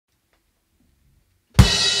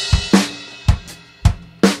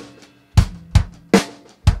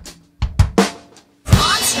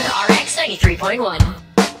RX93.1.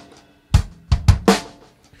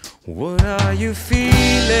 What are you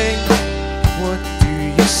feeling? What do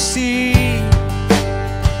you see?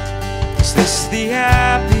 Is this the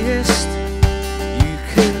happiest you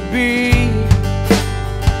could be?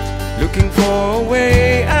 Looking for a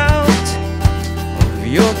way out of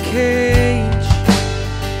your cage?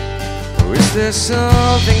 Or is there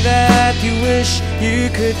something that you wish you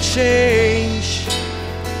could change?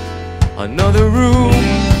 Another room,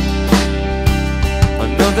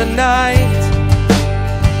 another night.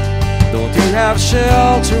 Don't you have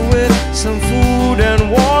shelter with some food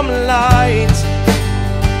and warm light?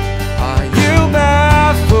 Are you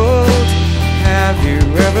baffled? Have you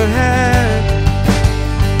ever had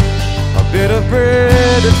a bit of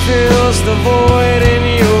bread that fills the void in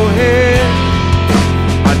your head?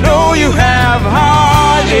 I know you have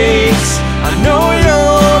heartaches, I know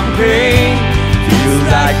your pain. Feels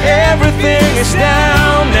like everything is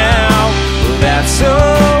down now. Well, that's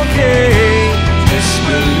okay. Just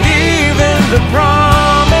believe in the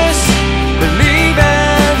promise, believe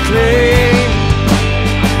and claim.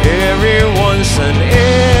 Everyone's an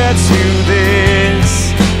heir to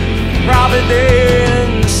this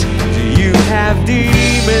Providence. Do you have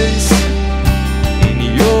demons in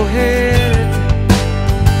your head?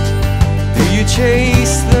 Do you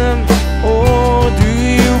chase them or do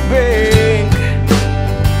you beg?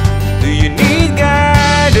 Do you need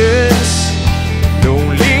guidance,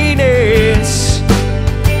 loneliness,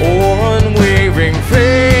 or unwavering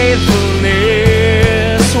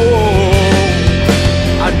faithfulness?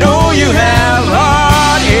 Oh, I know you have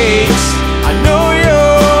heartaches, I know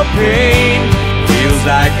your pain. Feels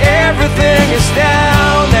like everything is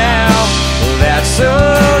down now. Well, that's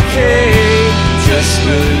okay. Just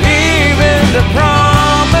believe in the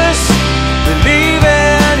promise, believe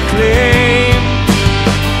and claim.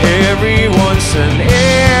 Everyone's an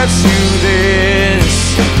heir to this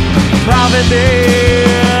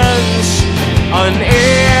Providence, an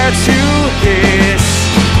heir to this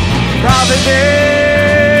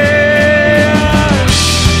Providence.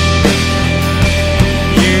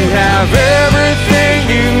 You have everything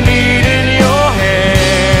you need in your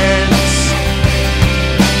hands.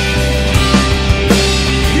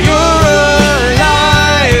 You're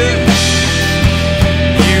alive.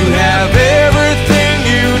 You have everything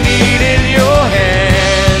you need in your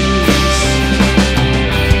hands.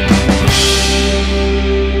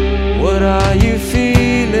 What are you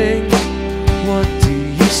feeling? What do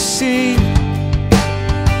you see?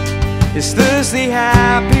 Is this the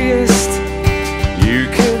happiest you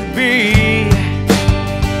could be?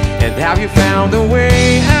 And have you found a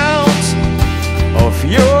way out of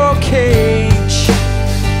your cage?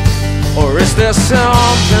 Or is there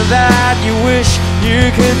something that you wish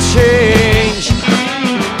you could change?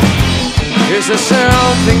 Is there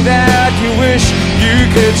something that you wish you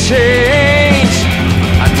could change?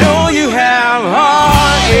 I know you have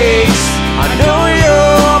heartache,